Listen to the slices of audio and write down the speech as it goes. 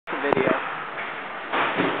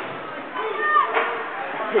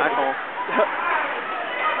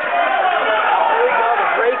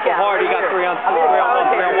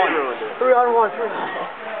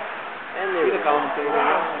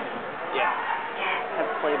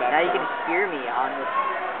Now you can hear me on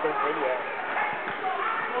this video.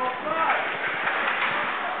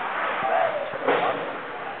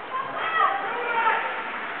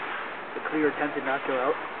 The clear attempt did not go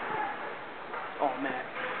out. Oh man.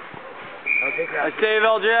 I save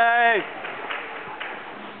LJ!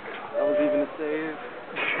 That was even a save.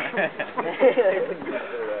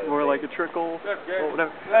 More like a trickle. Oh,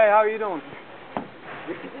 whatever. Hey, how are you doing?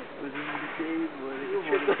 Was even a save? Was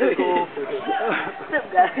it a trickle?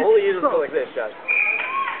 Only you just go like this, Josh.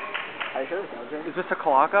 Is this a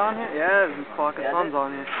Kalaka on here? Yeah, this Kalaka Sun's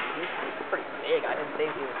on here. It's pretty big. I didn't think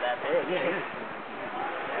he was that big.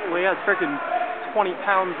 Well, he has freaking 20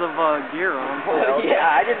 pounds of gear on. Oh,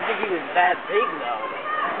 yeah, I didn't think he was that big, though.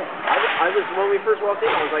 I was, when we first walked in,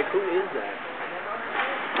 I was like, who is that?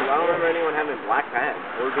 Because I don't remember anyone having black pants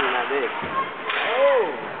or being that big.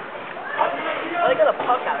 Oh! Oh, they got a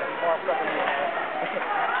puck out of it.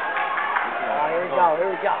 Oh, here we go, here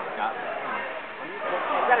we go.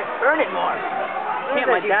 You gotta turn it more. Yeah,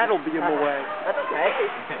 my dad will be in the way. That's okay.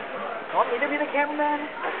 Want me to be the cameraman?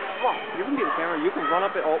 Come on. You can be the camera. You can run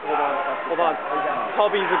up it. Oh, hold on. Hold on.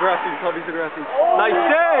 Tubby's aggressive. Tubby's aggressive. Oh. Nice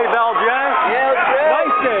save, LJ. Yeah, LJ.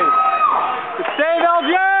 Nice save. Good save,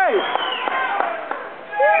 LJ.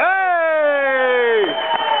 Hey!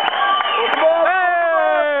 Hey!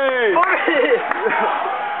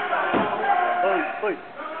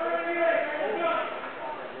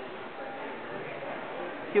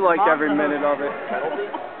 He liked every minute of it.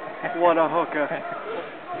 What a hooker.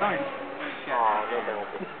 Oh, no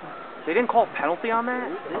penalty. They didn't call a penalty on that?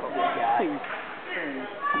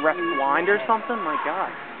 Ref blind or something? My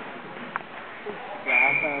God.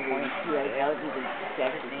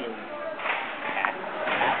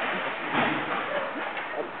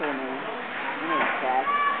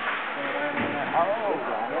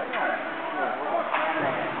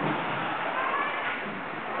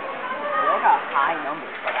 High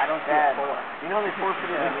numbers, but I don't see a 4. You know they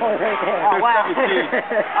forfeited it. Oh, wow.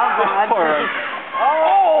 I'm going.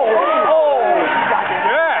 Oh!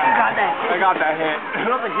 Yeah! You got that hit. I got that hit. You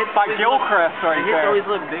know the hits by Gilchrist right the hits there. always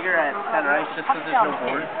look bigger at center ice just because there's no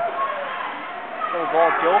board. That was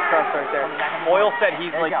all Gilchrist right there. Boyle said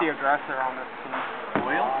he's like the aggressor on this team.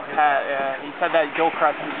 Boyle? Yeah, he said that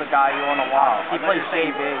Gilchrist is the guy you want to watch. He plays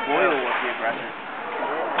JV. Boyle was the aggressor.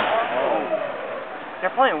 Oh.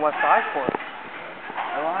 They're playing West Side for it.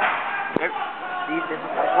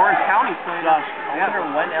 Orange County's playing. Josh, I wonder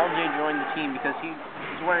when LJ joined the team because he's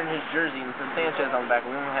wearing his jersey and for Sanchez on the back.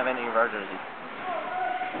 We don't have any of our jerseys.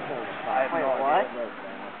 Wait, what?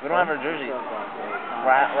 We don't have our jerseys.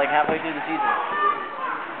 We're like halfway through the season.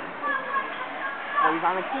 Well, he's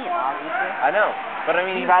on the team, obviously. I know, but I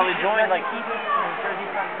mean he probably joined like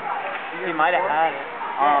he might have had it.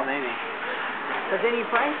 Oh, maybe. But didn't he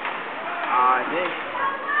play? I did.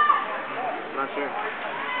 Not sure.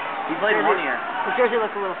 He played 1 year. His jersey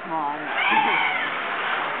looks a little small.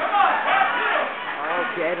 Oh,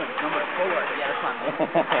 Jadon, number 4. Yeah, that's my man.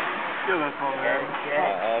 Still that's my man.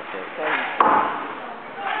 Okay.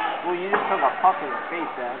 Well, you just took a puck in the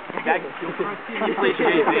face, Dad. He played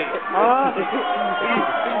JV.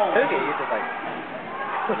 Okay, you just like...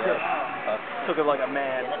 Took it like a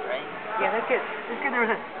man. Yeah, this kid, there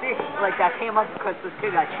was a stick like that came up because this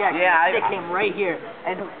kid got checked. Yeah, and the stick came right here,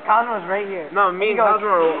 and Cosmo was right here. No, me and Cosmo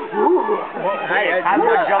were... I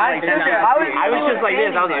was just like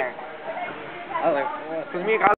this. I was like... Because me and Cosmo